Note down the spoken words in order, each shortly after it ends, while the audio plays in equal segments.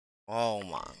Oh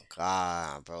my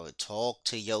God, bro. Talk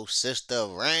to your sister,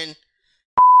 Ren.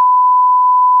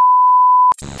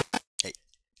 Hey,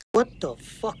 What the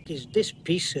fuck is this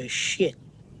piece of shit?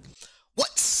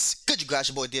 what's good, you guys?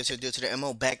 Your boy Diaz here, to the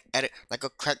MO, back at it like a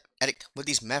crack addict with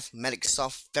these mathematics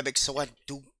soft fabrics, so I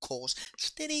do cause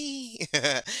steady.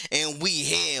 And we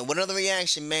here with another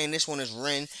reaction, man. This one is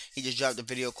Ren. He just dropped a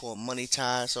video called Money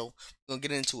Tie, so we're gonna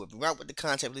get into it. If you're out with the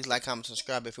content, please like, comment,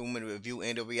 subscribe. If you want me to review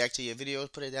and or react to your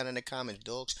videos, put it down in the comments,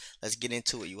 dogs. Let's get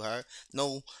into it, you heard?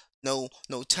 No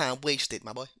time wasted,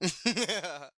 my boy.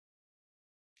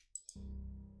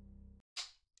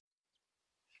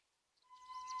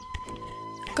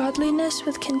 Godliness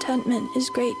with contentment is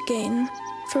great gain.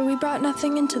 For we brought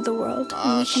nothing into the world,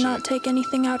 and we cannot take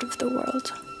anything out of the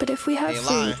world. But if we have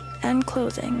food and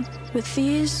clothing, with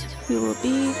these we will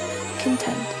be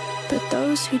content. But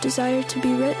those who desire to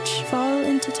be rich fall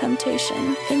into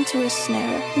temptation, into a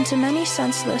snare, into many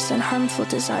senseless and harmful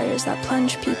desires that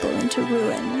plunge people into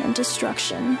ruin and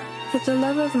destruction. For the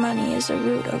love of money is a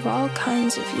root of all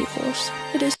kinds of evils.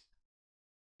 It is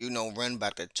Ren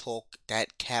about to talk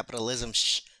that capitalism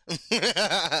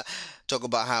talk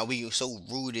about how we are so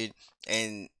rooted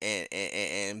and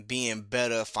being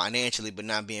better financially, but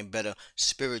not being better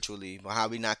spiritually. But how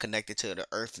we not connected to the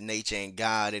earth, nature, and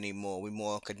God anymore. We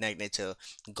more connected to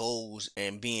goals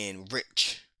and being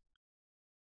rich.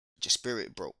 Your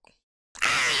spirit broke.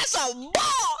 That's a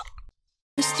ball!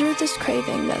 It is through this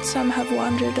craving that some have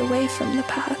wandered away from the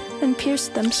path and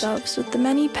pierced themselves with the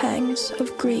many pangs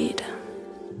of greed.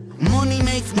 Money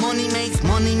makes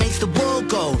the world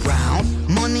go round.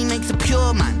 Money makes a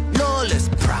pure man lawless,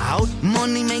 proud.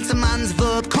 Money makes a man's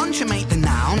verb consummate the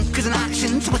noun. Cause an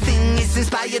action to a thing is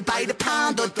inspired by the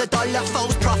pound or the dollar.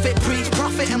 False prophet, preach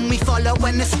profit and we follow.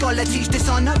 When the scholar teach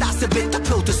dishonor, that's a bit the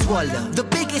pill to swallow. The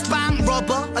biggest bank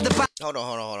robber of the bank. Hold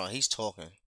on. He's talking.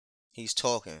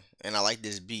 And I like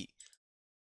this beat.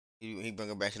 He bring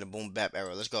it back to the boom bap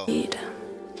era. Let's go.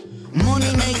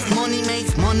 Money makes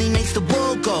the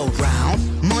world go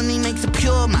round. Money makes a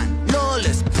pure man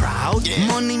lawless, proud.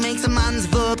 Money makes a man's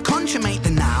verb consummate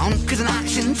the noun. Cause an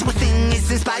action to a thing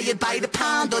is inspired by the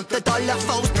pound or the dollar.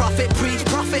 False prophet, preach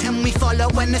profit and we follow.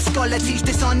 When the scholar teach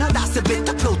dishonor, that's a bit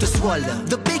the pill to swallow.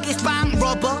 The biggest bank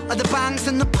robber are the banks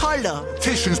and the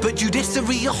politicians, but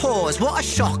judiciary are whores, what a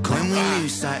shocker. When we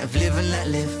lose sight of live and let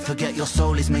live, forget your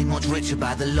soul is made much richer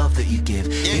by the love that you give.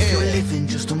 If you're living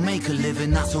just to make a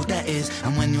living, that's all that is.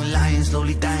 And when you're lying,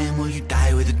 slowly dying, will you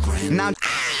die with a grin? Now,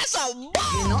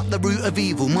 you're not the root of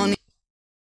evil. Money.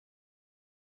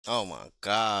 Oh my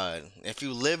God! If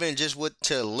you living just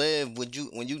to live,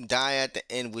 when you die at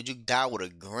the end, would you die with a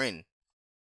grin?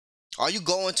 Are you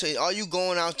going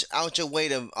out your way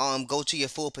to go to your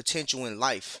full potential in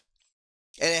life?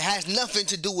 And it has nothing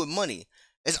to do with money.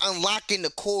 It's unlocking the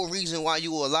core reason why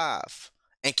you're alive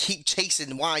and keep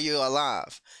chasing why you're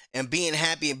alive and being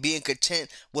happy and being content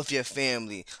with your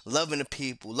family, loving the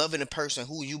people, loving the person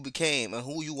who you became and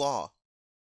who you are.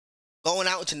 Going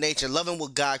out into nature, loving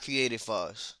what God created for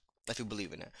us. If you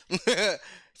believe in that.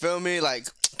 Feel me? Like,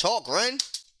 talk, Ren.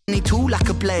 Tool like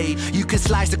a blade, you can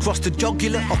slice across the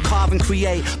jugular or carve and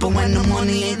create. But when the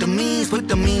money ain't the means, but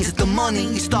the means is the money,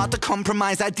 you start to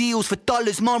compromise ideals for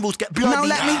dollars, morals get bloody. Now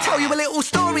let me tell you a little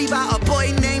story about a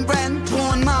boy named Ren.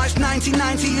 Born March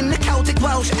 1990 in the Celtic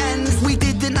Welsh ends. We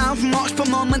didn't have much, but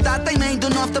mum and dad, they made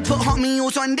enough to put hot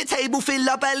meals on the table, fill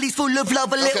our bellies full of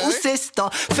love. A little sister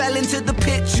fell into the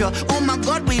picture. Oh my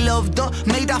God, we loved her,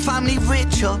 made our family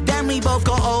richer. Then we both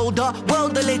got older,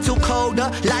 world a little colder.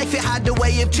 Life, it had a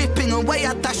way of chipping away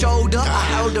at that shoulder. I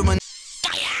held her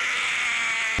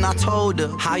and I told her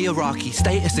hierarchy,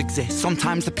 status exists.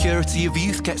 Sometimes the purity of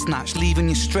youth gets snatched, leaving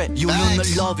you stripped. You learn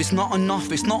that love is not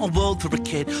enough, it's not a world for a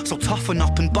kid. So toughen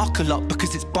up and buckle up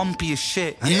because it's bumpy as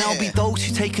shit. And there'll be those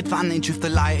who take advantage of the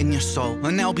light in your soul.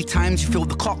 And there'll be times you feel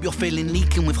the cup you're filling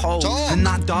leaking with holes. And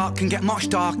that dark can get much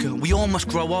darker, we all must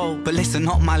grow old. But listen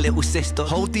up my little sister,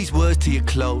 hold these words to your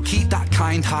close. Keep that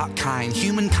kind heart kind,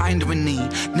 humankind are in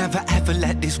need. Never ever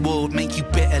let this world make you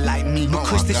bitter like me.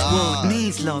 Because this world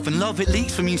needs love and love it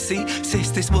leaks from you, see. Sis,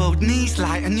 this world needs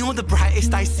light and you're the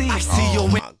brightest I see. I see your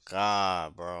my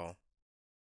God, bro.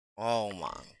 Oh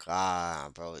my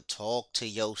God, bro. Talk to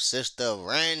your sister,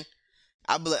 Ren.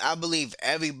 I believe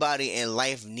everybody in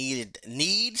life needed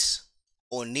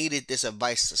this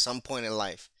advice at some point in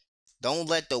life. Don't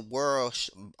let the world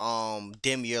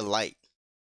dim your light.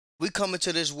 We come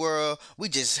into this world, we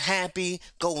just happy,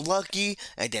 go lucky,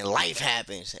 and then life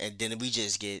happens, and then we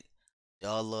just get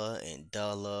duller and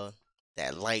duller.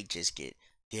 That light just get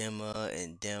dimmer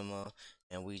and dimmer,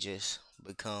 and we just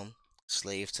become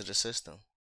slaves to the system,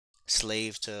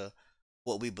 slaves to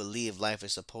what we believe life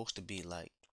is supposed to be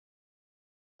like.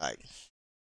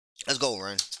 Let's go,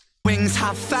 Ren. Wings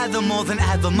have feather more than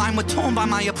ever. Mine were torn by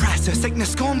my oppressor.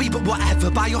 Sickness scorned me, but whatever.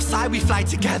 By your side we fly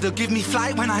together. Give me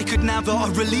flight when I could never.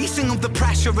 A releasing of the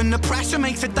pressure, and the pressure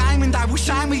makes a diamond. I will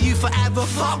shine with you forever.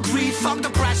 Fuck greed, fuck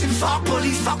depression, fuck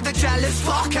bullies, fuck the jealous.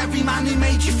 Fuck every man who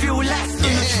made you feel less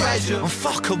than a treasure. And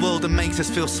fuck a world that makes us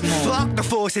feel small. Fuck the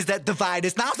forces that divide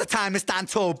us. Now's the time to stand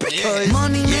tall. Because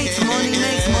money makes the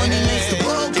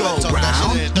world go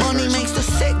round. Money makes the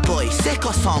sick boy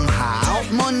sicker somehow.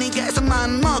 Money gets a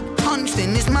man mugged, punched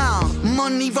in his mouth.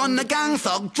 Money run the gang,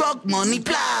 thug, drug money,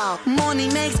 plow. Money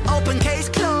makes open case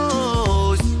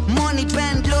close. Money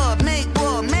bend love, make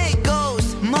war, make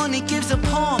ghosts. Money gives a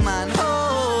poor man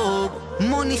hope.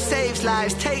 Money saves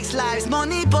lives, takes lives,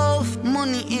 money both.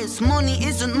 Money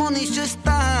isn't, money's just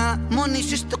that. Money's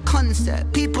just a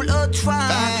concept, people are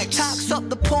trying. Tax up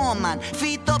the poor man,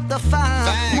 feed up the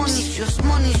fat. Money's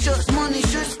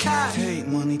just cash. Take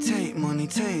money, take money,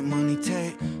 take money,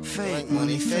 take. Fake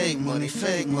money, fake money,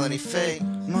 fake money, fake.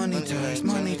 Money ties,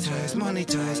 money ties, money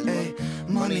ties, ayy.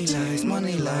 Money lies,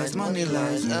 money lies, money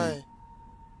lies, ayy.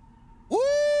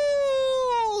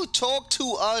 Woo! Talk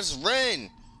to us, Ren.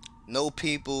 No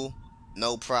people,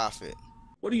 no profit.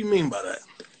 What do you mean by that?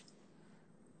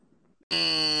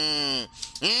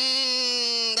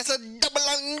 That's a double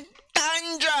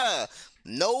entendre.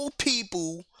 No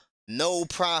people, no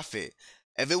profit.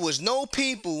 If it was no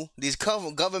people, these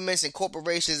governments and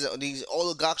corporations, these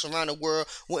oligarchs around the world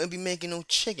wouldn't be making no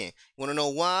chicken. You want to know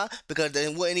why? Because they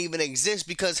wouldn't even exist,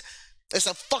 because it's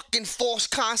a fucking false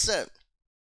concept.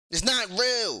 It's not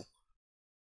real.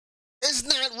 It's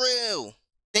not real.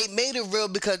 They made it real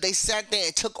because they sat there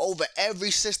and took over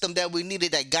every system that we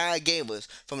needed, that God gave us.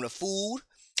 From the food,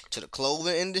 to the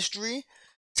clothing industry,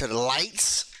 to the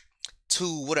lights, to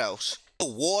what else? The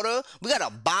water. We gotta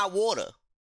buy water.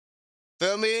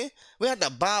 Feel me? We have to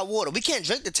buy water. We can't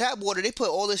drink the tap water. They put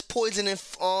all this poison and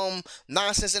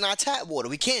nonsense in our tap water.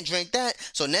 We can't drink that.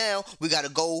 So now we gotta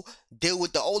go deal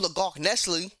with the oligarch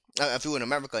Nestle. If you're in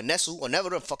America, Nestle, or never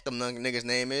the fuck them niggas'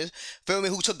 name is. Feel me?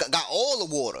 Who got all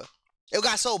the water. It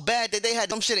got so bad that they had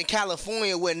some shit in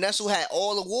California where Nestle had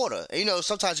all the water. And you know,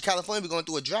 sometimes in California, we're going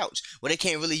through a drought where they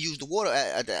can't really use the water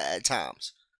at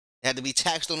times. They had to be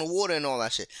taxed on the water and all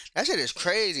that shit. That shit is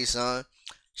crazy, son.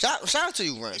 Shout out to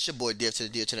you, Ren. It's your boy, Dev to the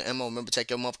D to the MO. Remember, take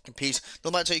your motherfucking peace.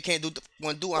 Nobody tell you can't do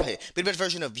what do out here. Be the best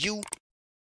version of you.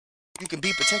 You can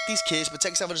be. Protect these kids.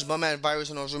 Protect some of this bum ass virus.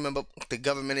 And always remember, the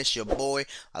government is your boy.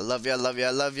 I love you. I love you.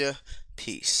 I love you.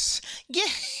 Peace. Yeah.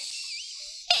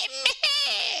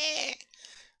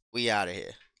 We out of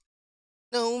here.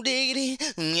 No diggity.